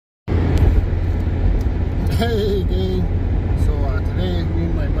Hey gang, so today me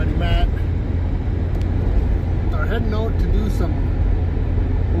and my buddy Matt are heading out to do some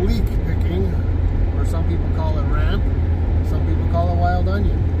leek picking, or some people call it ramp, some people call it wild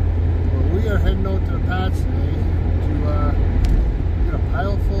onion. Well, we are heading out to the patch today to get a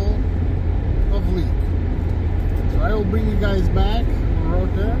pile full of leek. So I will bring you guys back when we're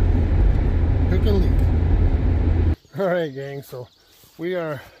out there picking leek. Alright gang, so we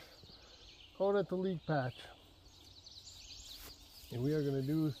are out at the leek patch, and we are going to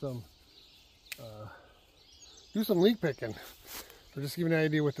do some leek picking. So just give you an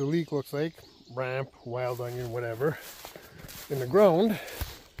idea what the leek looks like, ramp, wild onion, whatever, in the ground.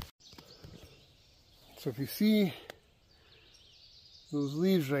 So if you see those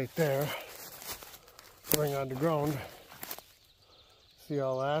leaves right there growing on the ground, see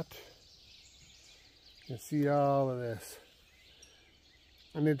all that? You can see all of this,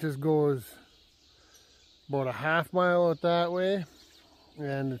 and it just goes about a half mile out that way,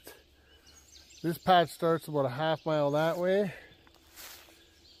 and this patch starts about a half mile that way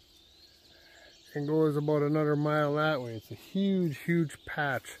and goes about another mile that way. It's a huge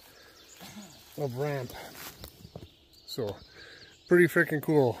patch of ramp, so pretty freaking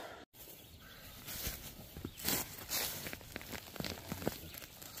cool.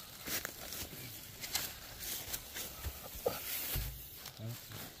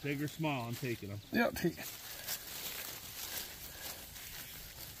 Big or small, I'm taking them. Yeah, take it.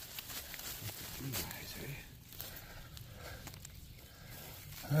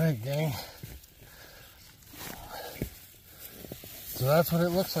 Alright gang, so that's what it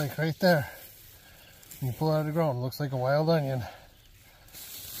looks like right there. When you pull it out of the ground, it looks like a wild onion.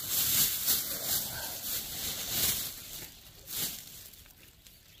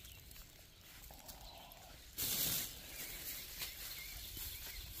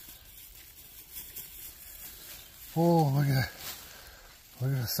 Oh, look at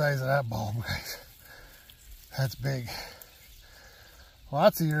the size of that bulb, guys. That's big.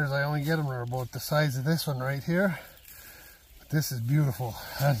 Lots of years I only get them are about the size of this one right here. But this is beautiful.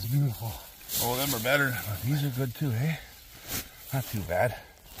 That's beautiful. Oh, them are better. These are good too, eh? Not too bad.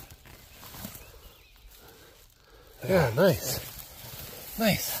 Yeah, nice.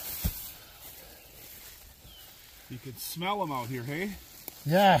 Nice. You can smell them out here, hey?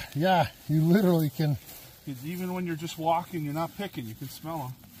 Yeah, you literally can. Because even when you're just walking, you're not picking, you can smell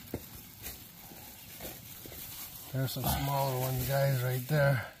them. There's some smaller ones, guys, right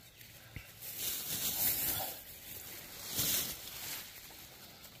there.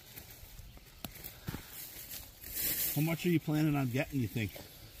 How much are you planning on getting, you think?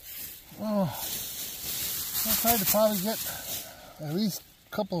 Oh, I'll try to probably get at least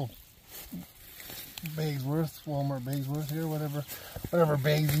a couple bags worth, Walmart bags worth here, whatever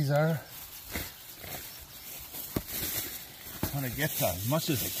bags these are. I want to get as much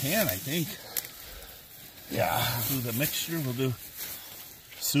as I can, I think. Yeah. We'll do the mixture, we'll do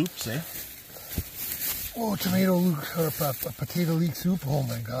soups, eh? Oh, tomato leek, or a potato leek soup. Oh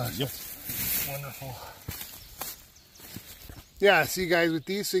my gosh. Yep. Wonderful. Yeah, see guys, with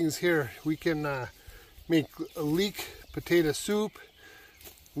these things here, we can make a leek potato soup.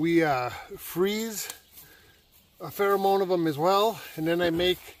 We freeze a fair amount of them as well, and then I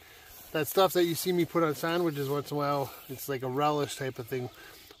make that stuff that you see me put on sandwiches once in a while. It's like a relish type of thing.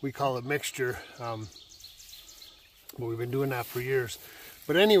 We call it mixture. But we've been doing that for years.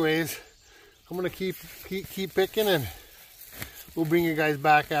 But anyways, I'm gonna keep picking, and we'll bring you guys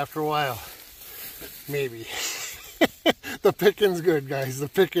back after a while. Maybe. The picking's good, guys. The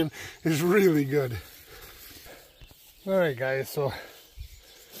picking is really good. Alright guys, so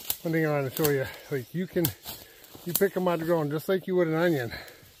one thing I want to show you, like you pick them out of the ground just like you would an onion.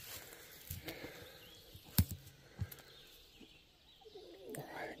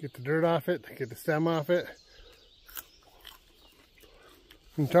 Get the dirt off it, get the stem off it.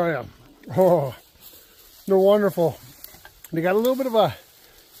 I tell you, oh, they're wonderful. They got a little bit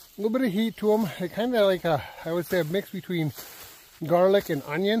of heat to them. They kind of like I would say a mix between garlic and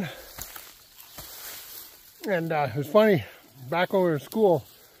onion. And it was funny, back when we were in school,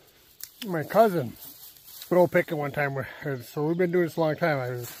 my cousin went out picking one time. So we've been doing this a long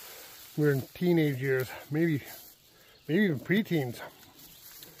time. We were in teenage years, maybe even preteens.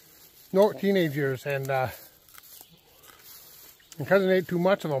 No, teenage years, and my cousin ate too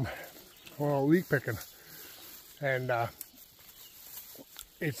much of them while leek picking, and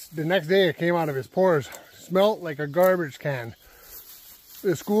it's the next day it came out of his pores. Smelled like a garbage can.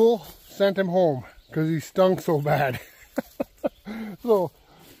 The school sent him home because he stunk so bad. So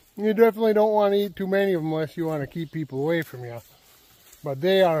you definitely don't want to eat too many of them unless you want to keep people away from you. But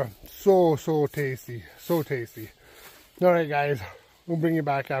they are so tasty, so tasty. All right, guys, we'll bring you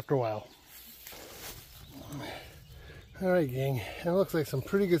back after a while. All right, gang, that looks like some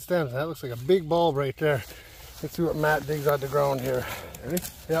pretty good stems. That looks like a big bulb right there. Let's see what Matt digs out the ground here. Ready?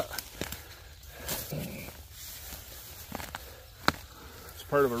 Yeah. It's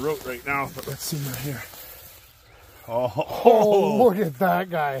part of a root right now, but Let's see right here. oh, Look at that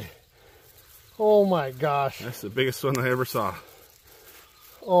guy. Oh my gosh. That's the biggest one I ever saw.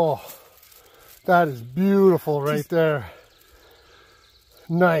 Oh, that is beautiful right there.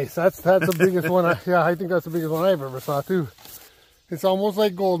 Nice. That's the biggest one. Yeah, I think that's the biggest one I've ever saw too. It's almost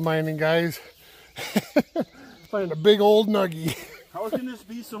like gold mining, guys. Find a big old nuggie. How can this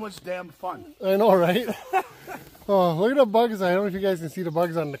be so much damn fun? I know, right? Oh, look at the bugs. I don't know if you guys can see the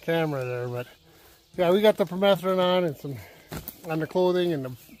bugs on the camera there, but yeah, we got the permethrin on and some on the clothing and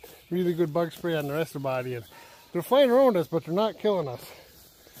the really good bug spray on the rest of the body. And they're flying around us, but they're not killing us.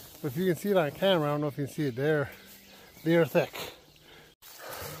 But if you can see it on camera, I don't know if you can see it there. They're thick.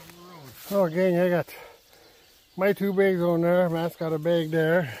 Oh, gang, I got my 2 bags on there. Matt's got a bag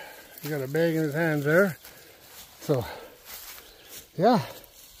there. He got a bag in his hands there. So, yeah.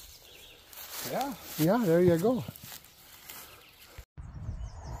 Yeah, there you go.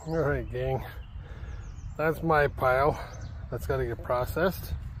 All right, gang. That's my pile. That's got to get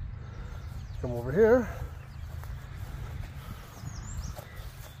processed. Come over here.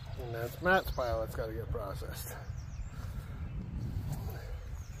 And that's Matt's pile. That's got to get processed.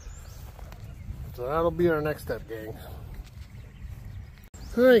 So that'll be our next step, gang.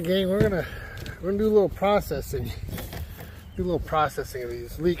 All right, gang. We're gonna do a little processing. Do a little processing of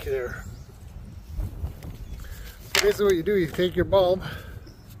these leek here. So basically, what you do, you take your bulb,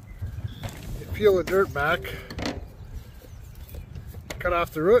 you peel the dirt back, cut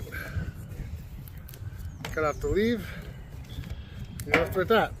off the root, cut off the leaf. You're left with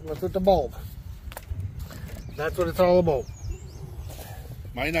that. Left with the bulb. That's what it's all about.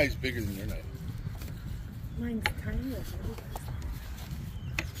 My knife's bigger than your knife. Mine's tiny. It's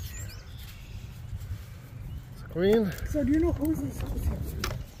clean. So do you know whose is whose?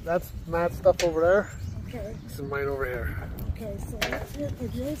 That's Matt's stuff over there. Okay. This is mine over here. Okay, so let's look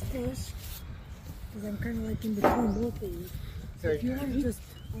at yours first. Because I'm kind of like in between both of you. So if you want to just,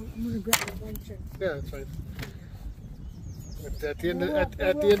 I'm going to grab a bunch of... Yeah, that's fine. At the end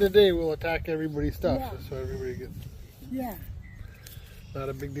of the day, we'll attack everybody's stuff, Yeah. so everybody gets. Yeah. Not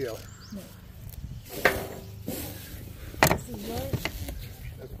a big deal. No. This is right.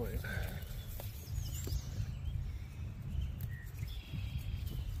 That's fine.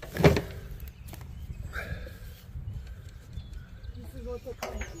 This is what they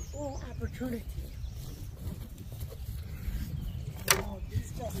call equal opportunity. Oh,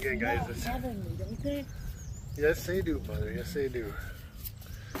 these just Okay, guys, smell this- heavenly, don't they? Yes, they do, Mother. Yes, they do.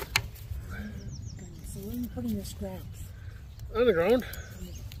 So where are you putting your scraps? On the ground.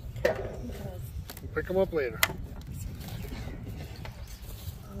 Because, We'll pick them up later. oh,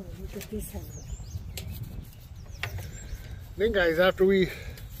 look at this heaven. Then, guys, after we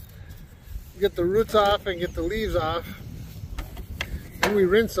get the roots off and get the leaves off, then we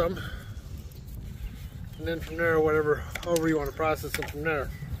rinse them. And then from there, whatever, however you want to process them from there.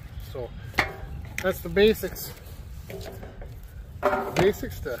 So that's the basics.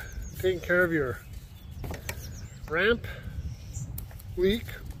 Basics to taking care of your ramp, leek,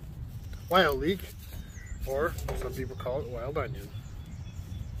 wild leek, or some people call it wild onion.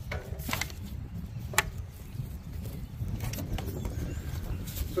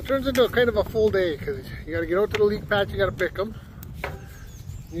 So it turns into kind of a full day because you got to get out to the leek patch, you got to pick them,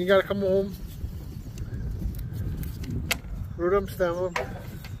 you got to come home, root them, stem them,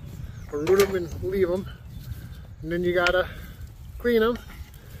 or root them and leave them, and then you got to clean them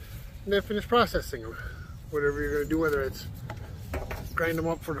and then finish processing them. Whatever you're going to do, whether it's grind them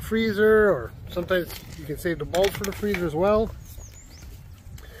up for the freezer, or sometimes you can save the bulbs for the freezer as well.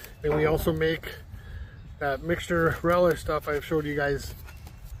 And we also make that mixture relish stuff I've showed you guys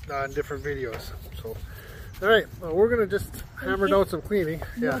in different videos. So, all right, well, we're gonna just hammer out some cleaning.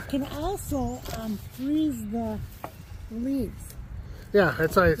 Yeah. You can also freeze the leaves. Yeah,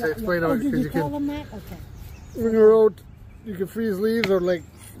 that's how I explained Oh, out did because you you tell can, them that? Okay. when you're out, you can freeze leaves, or like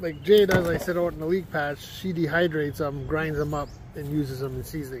Jay does. I said out in the leek patch, she dehydrates them, grinds them up, and uses them in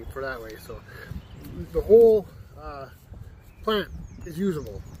seasoning for that way. So the whole plant is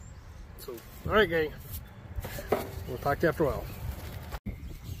usable. So, all right, gang, we'll talk to you after a while.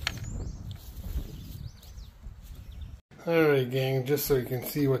 Alright, gang, just so you can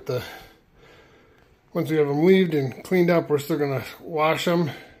see what once we have them leaved and cleaned up, we're still going to wash them,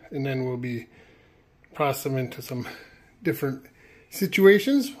 and then we'll be process them into some different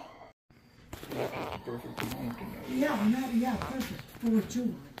situations. Yeah, perfect for what you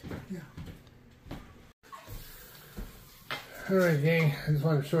want. Yeah. All right, gang. I just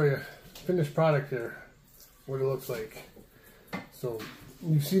wanted to show you finished product here, what it looks like. So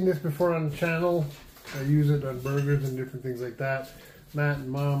you've seen this before on the channel. I use it on burgers and different things like that. Matt and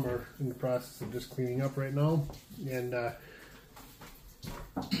Mom are in the process of just cleaning up right now, and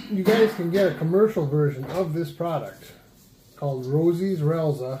you guys can get a commercial version of this product called Rosie's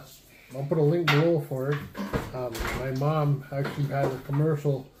Relza. I'll put a link below for it. My mom actually has a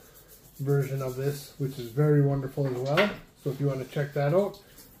commercial version of this, which is very wonderful as well. So if you want to check that out.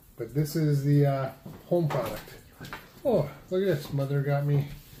 But this is the home product. Oh, look at this. Mother got me.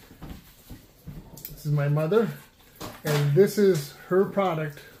 This is my mother. And this is her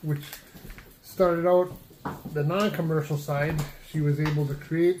product, which started out the non-commercial side. She was able to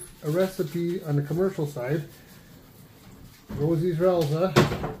create a recipe on the commercial side. Rosie's Relza.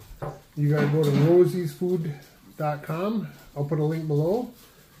 You gotta go to rosiesfood.com. I'll put a link below,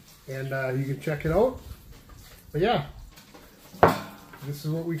 and you can check it out. But yeah, this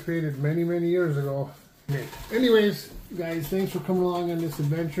is what we created many, many years ago. Anyways, guys, thanks for coming along on this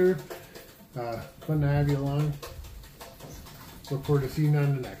adventure. Fun to have you along. Look forward to seeing you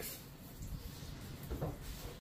on the next.